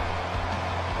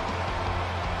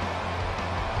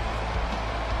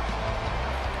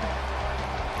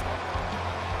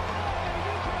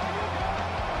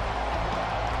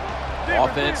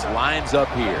 Offense lines up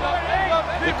here.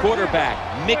 The quarterback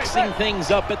mixing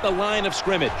things up at the line of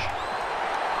scrimmage.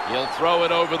 He'll throw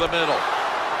it over the middle.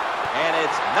 And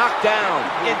it's knocked down,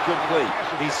 incomplete.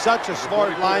 He's such a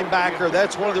smart linebacker.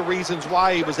 That's one of the reasons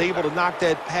why he was able to knock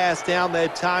that pass down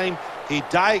that time. He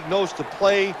diagnosed the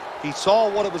play. He saw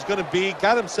what it was going to be,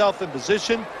 got himself in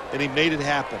position, and he made it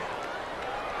happen.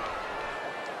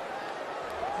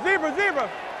 Zebra.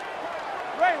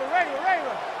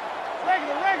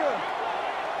 Regular.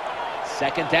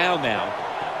 Second down now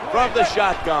from the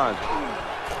shotgun.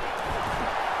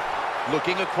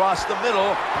 Looking across the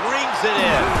middle, brings it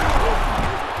in.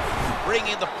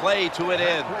 Bringing the play to an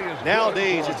end.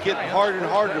 Nowadays, it's getting harder and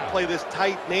harder to play this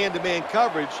tight man-to-man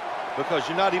coverage because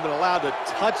you're not even allowed to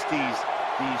touch these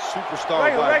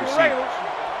superstar wide receivers.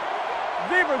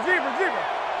 Zebra.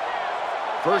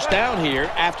 First down here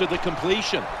after the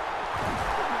completion.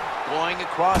 Going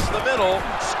across the middle,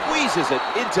 squeezes it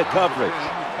into coverage.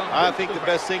 I think the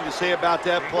best thing to say about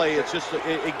that play, it's just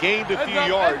it gained a few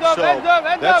yards, so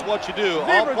that's what you do.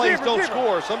 All plays don't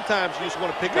score. Sometimes you just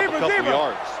want to pick up a couple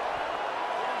yards.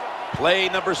 Play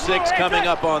number 6 coming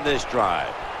up on this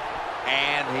drive.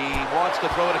 And he wants to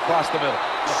throw it across the middle.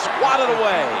 Swatted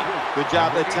away. Good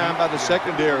job that time by the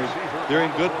secondary. They're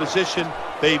in good position.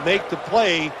 They make the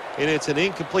play, and it's an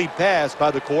incomplete pass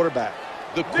by the quarterback.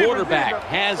 The quarterback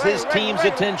has his team's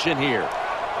attention here.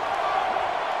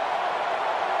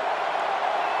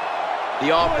 The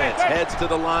offense heads to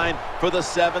the line for the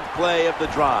 7th play of the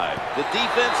drive. The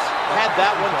defense had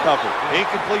that one covered.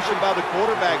 Incompletion by the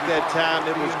quarterback that time.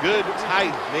 It was good,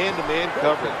 tight, man-to-man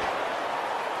coverage.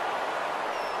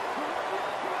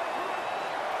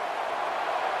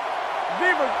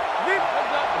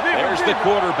 There's the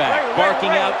quarterback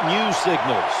barking out new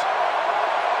signals.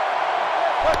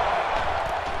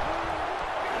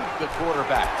 The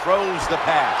quarterback throws the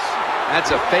pass.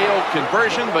 That's a failed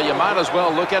conversion, but you might as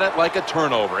well look at it like a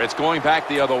turnover. It's going back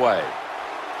the other way.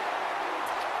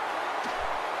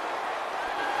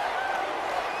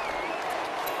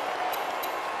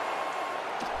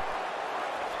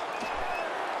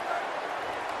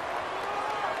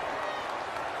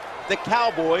 The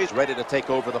Cowboys ready to take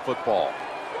over the football.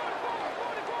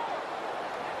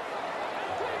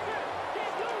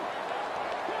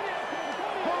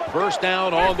 First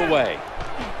down on the way.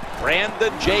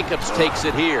 Brandon Jacobs takes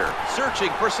it here,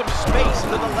 searching for some space to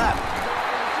the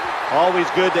left. Always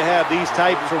good to have these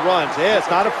types of runs. Yeah, it's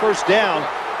not a first down,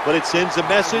 but it sends a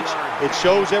message. It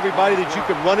shows everybody that you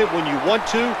can run it when you want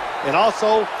to, and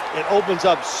also it opens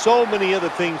up so many other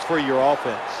things for your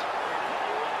offense.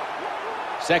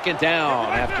 Second down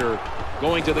after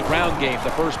going to the ground game the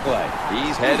first play.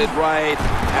 He's headed right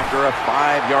after a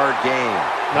 5-yard gain.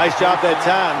 Nice job that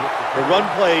time. The run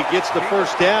play gets the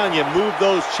first down. You move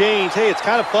those chains. Hey, it's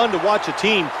kind of fun to watch a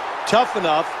team tough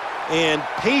enough and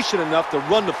patient enough to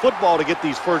run the football to get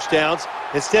these first downs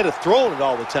instead of throwing it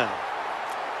all the time.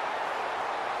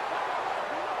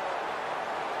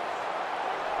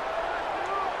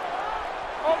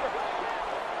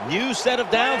 New set of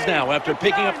downs now after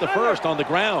picking up the first on the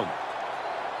ground.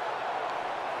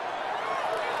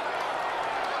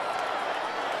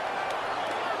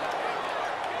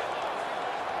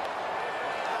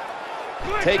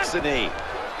 Takes the knee.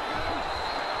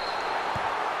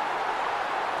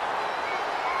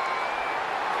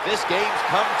 This game's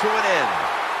come to an end.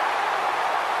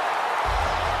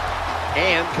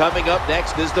 And coming up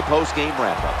next is the post-game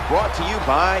wrap-up, brought to you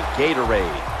by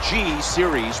Gatorade,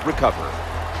 G-Series Recover.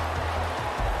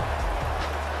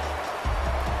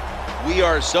 We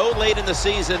are so late in the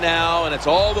season now, and it's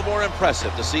all the more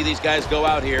impressive to see these guys go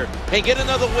out here and get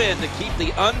another win to keep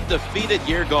the undefeated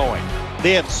year going.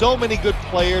 They have so many good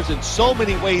players and so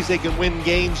many ways they can win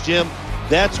games, Jim.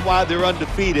 That's why they're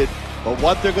undefeated. But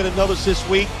what they're going to notice this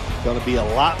week, going to be a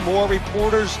lot more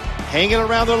reporters hanging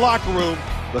around their locker room,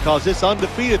 because this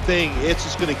undefeated thing, it's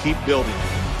just going to keep building.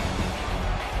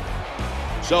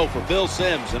 So for Phil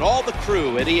Simms and all the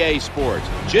crew at EA Sports,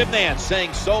 Jim Nance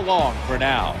saying so long for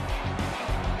now.